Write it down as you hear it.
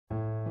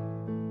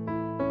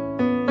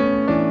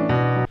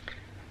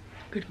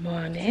Good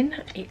morning,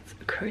 it's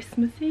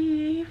Christmas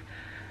Eve.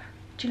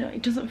 Do you know,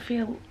 it doesn't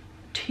feel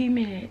 2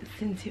 minutes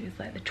since it was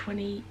like the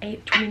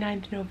 28th,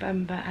 29th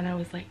November, and I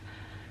was like,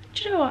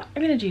 do you know what,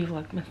 I'm gonna do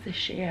Vlogmas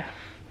this year.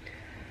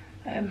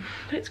 But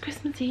it's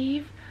Christmas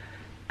Eve.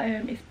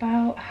 It's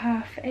about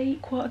 8:30,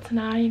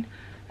 8:45.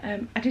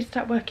 I did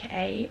start work at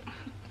 8.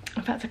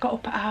 In fact, I got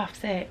up at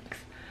 6:30.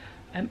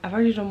 I've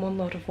already done one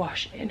load of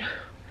washing.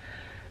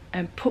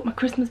 Put my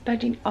Christmas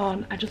bedding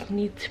on. I just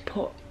need to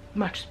put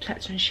mattress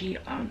protection sheet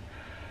on.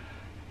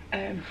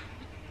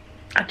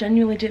 I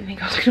genuinely didn't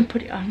think I was going to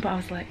put it on, but I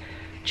was like,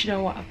 do you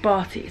know what, I've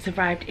bought it, it's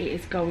arrived, it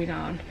is going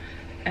on.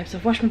 So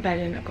I've washed my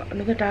bedding. I've got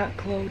another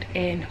dark load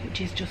in,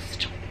 which is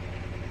just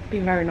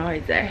being very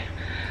noisy.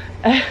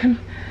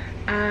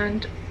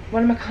 And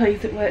one of my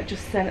colleagues at work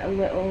just sent a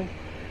little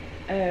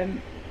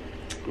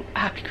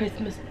happy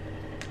Christmas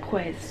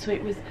quiz. So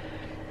it was,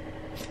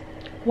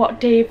 what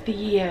day of the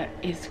year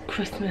is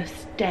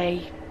Christmas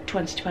Day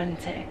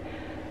 2020?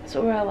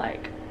 So we're all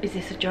like, is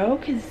this a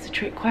joke? Is this a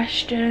trick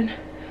question?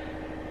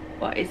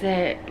 What is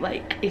it?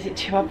 Like, is it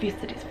too obvious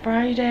that it's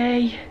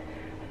Friday?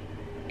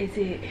 Is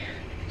it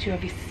too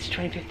obvious it's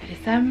 25th of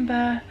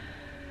December?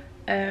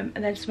 And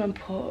then someone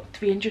put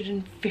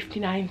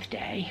 359th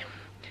day.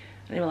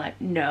 And they were like,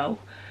 no.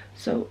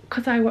 So,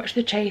 because I watch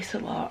The Chase a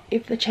lot,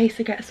 if The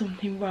Chaser gets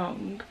something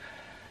wrong,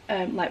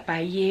 like by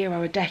a year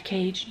or a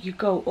decade, you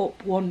go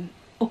up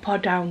or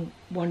down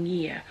 1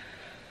 year.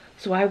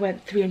 So I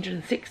went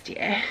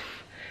 360th.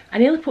 I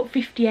nearly put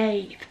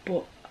 58th,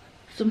 but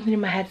something in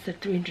my head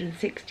said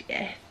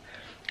 360th,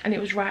 and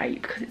it was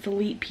right because it's a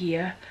leap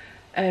year.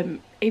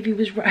 If it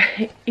was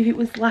right, if it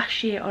was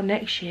last year or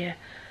next year,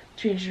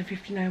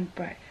 359,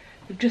 right.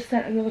 We've just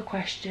sent another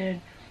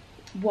question.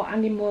 What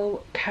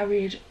animal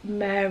carried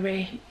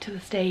Mary to the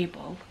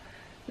stable?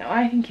 Now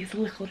I think it's a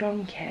little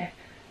donkey.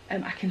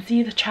 I can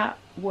see the chat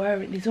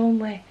wearing. There's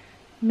only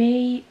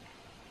me.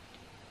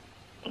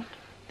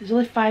 There's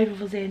only 5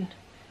 of us in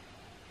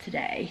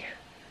today.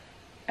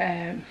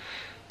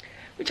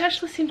 Which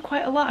actually seemed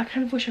quite a lot. I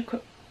kind of wish I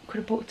could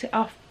have booked it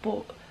off,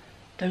 but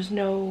there's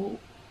no,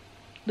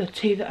 the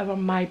 2 that are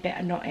on my bit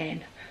are not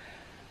in.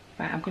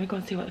 Right, I'm gonna go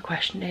and see what the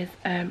question is,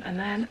 and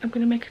then I'm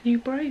gonna make a new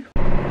brew.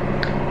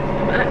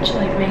 I'm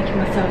actually making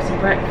myself some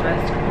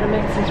breakfast. I'm gonna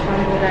make some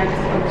scrambled eggs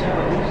on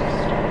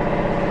toast.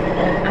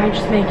 I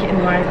just make it in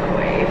the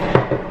microwave,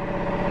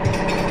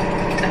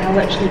 and I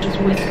literally just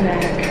whisk an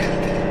egg,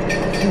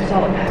 some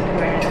salt and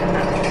pepper in, and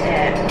that's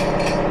it.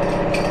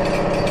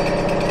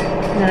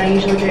 And then I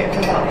usually do it for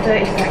about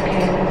 30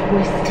 seconds,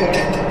 whisk it,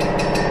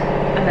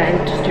 and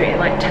then just do it in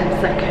like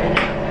 10-second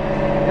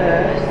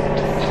bursts.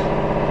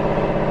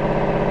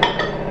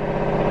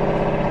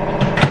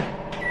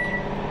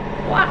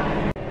 What?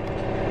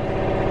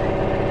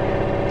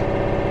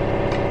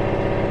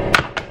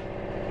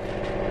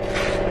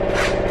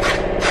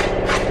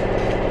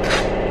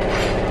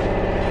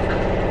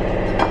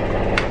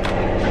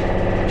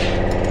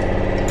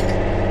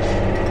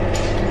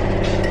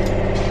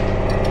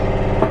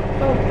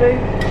 Oh, boo.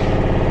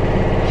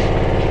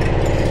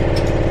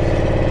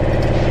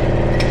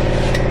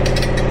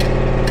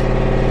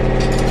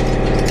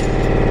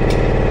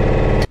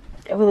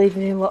 We're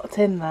leaving him locked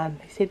in then.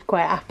 He seemed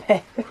quite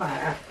happy. Quite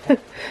happy.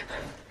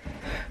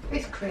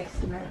 It's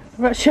Christmas.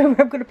 I'm not sure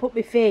where I'm going to put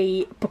my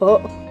feet,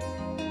 but...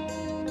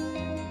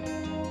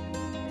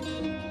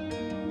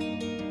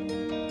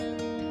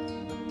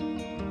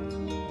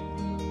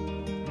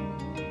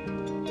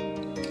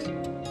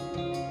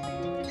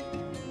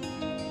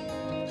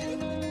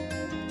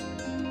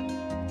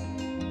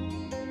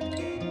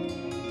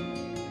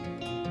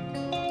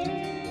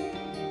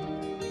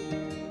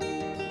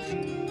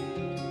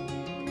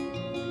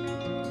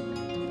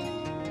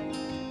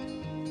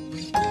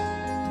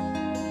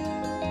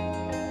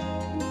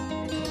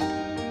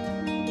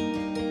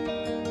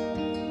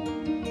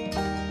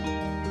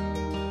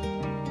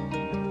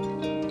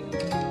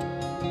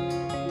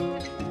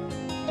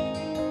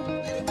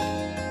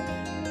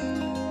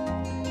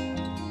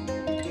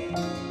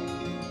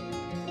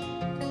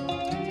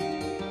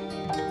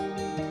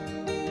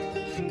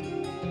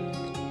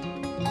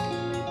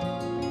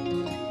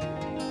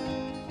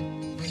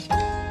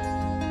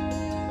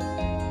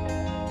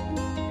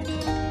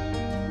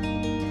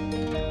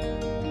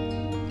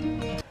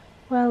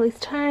 Well, it's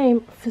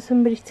time for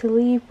somebody to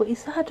leave, but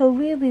he's had a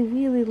really,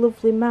 really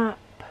lovely nap,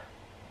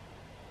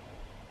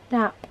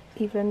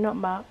 even, not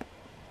map.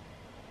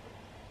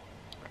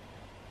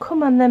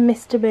 Come on then,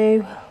 Mr.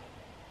 Boo.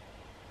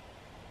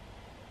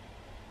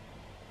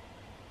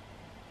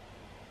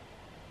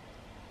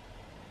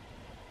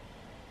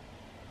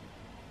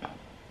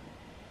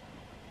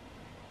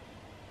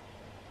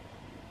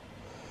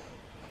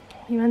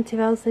 Your Auntie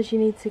Val says you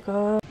need to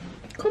go.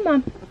 Come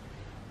on.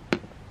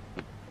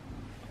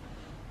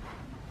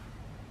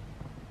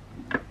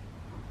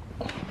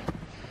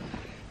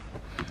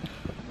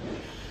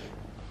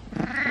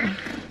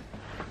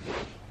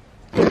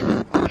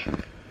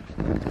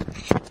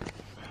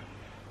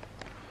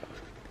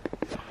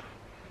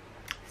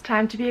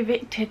 Time to be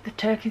evicted. The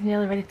turkey's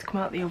nearly ready to come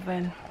out the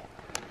oven.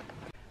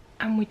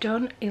 and we're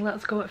done. He let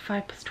us go at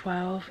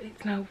 12:05.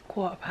 It's now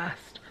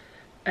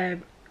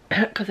 15:15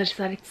 because I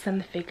decided to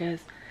send the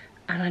figures,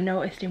 and I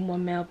noticed in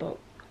one mailbox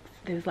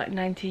there was like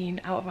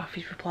 19 out of half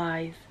his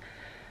replies,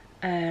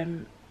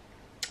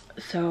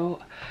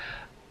 so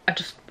I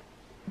just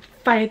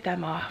fired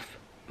them off.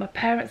 My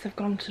parents have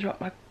gone to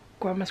drop my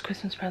grandma's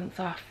Christmas presents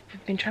off.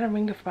 We've been trying to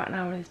ring her for about an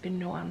hour and there's been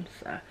no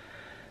answer.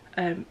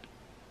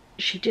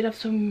 She did have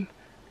some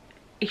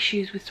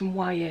issues with some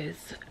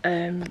wires,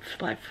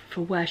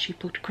 for where she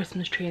plugged a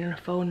Christmas tree in her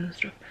phone and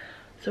stuff,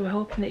 so we're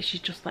hoping that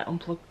she's just like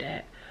unplugged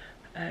it.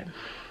 I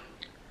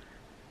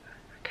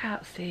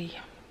can't see,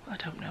 I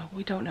don't know,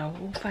 we don't know,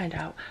 we'll find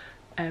out.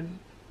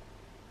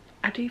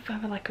 I do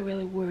have like a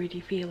really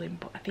worriedy feeling,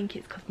 but I think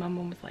it's because my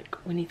mum was like,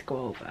 we need to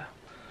go over.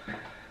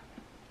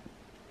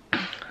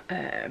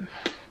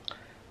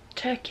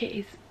 Turkey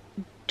is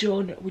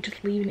done, we're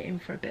just leaving it in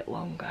for a bit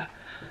longer,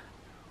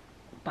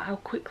 but I'll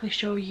quickly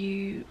show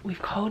you.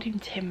 We've called him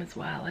Tim as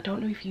well. I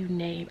don't know if you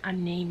name, I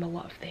name a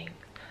lot of things,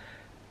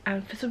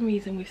 and for some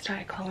reason we've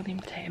started calling him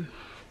Tim,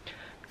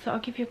 so I'll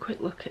give you a quick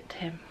look at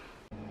Tim.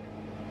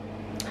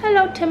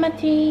 Hello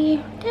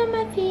Timothy.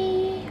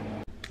 Timothy.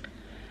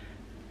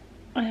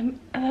 I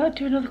thought I'd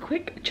do another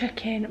quick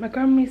check-in. My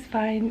grandma's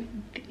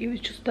fine. It was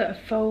just that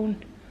her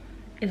phone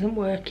isn't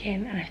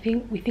working,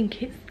 and we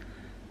think it's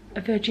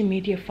a Virgin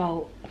Media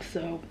fault,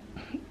 so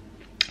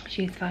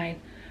she's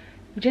fine.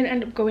 We didn't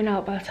end up going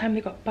out. By the time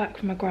they got back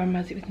from my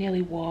grandma's, it was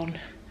nearly 1.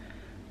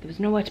 There was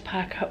nowhere to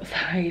park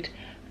outside,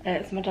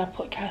 so my dad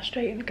put the car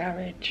straight in the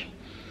garage.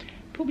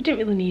 But we didn't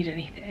really need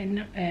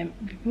anything.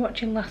 We've been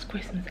watching Last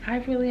Christmas.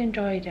 I've really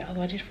enjoyed it,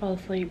 although I did fall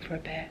asleep for a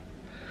bit.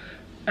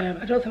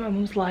 I don't think my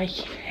mum's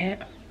liking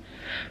it.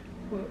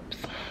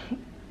 Whoops.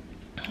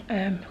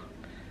 I'm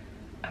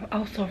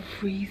also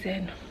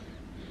freezing.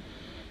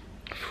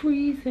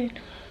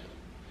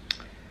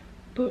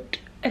 But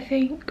I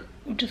think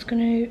I'm just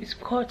gonna, it's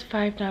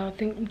 4:45 now, I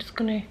think I'm just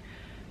gonna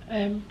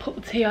put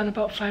the tea on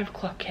about 5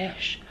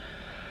 o'clock-ish.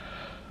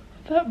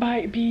 That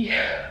might be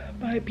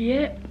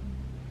it.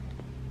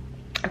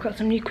 I've got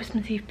some new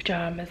Christmas Eve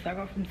pyjamas that I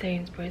got from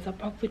Sainsbury's. I'll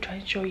probably try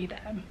and show you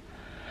them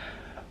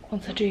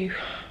once I do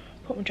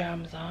put my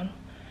pyjamas on,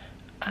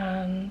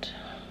 and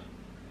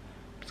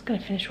I'm just gonna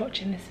finish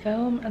watching this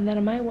film, and then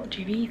I might watch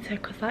Evita,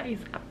 because that is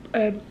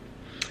I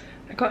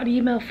got an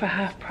email for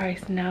half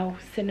price now,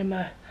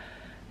 cinema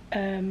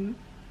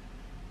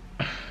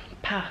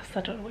pass,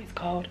 I don't know what it's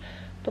called,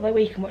 but like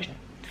where you can watch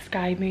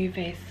Sky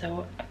movies,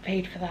 so I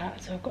paid for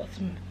that, so I've got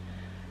some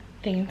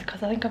things,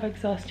 because I think I've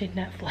exhausted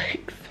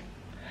Netflix.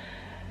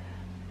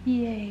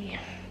 Yay,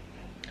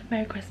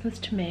 Merry Christmas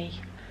to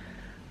me.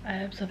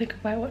 So I think I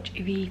might watch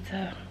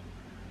Evita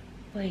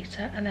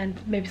later, and then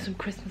maybe some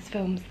Christmas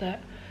films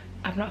that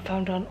I've not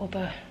found on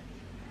other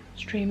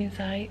streaming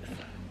sites.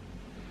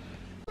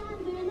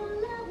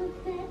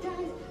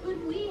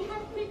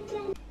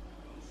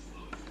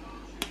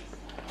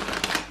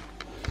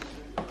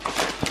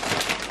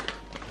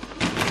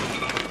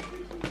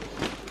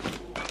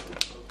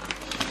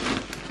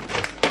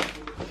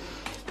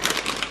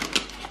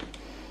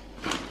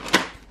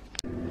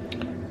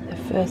 The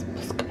first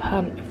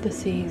Buscapan of the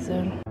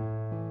season.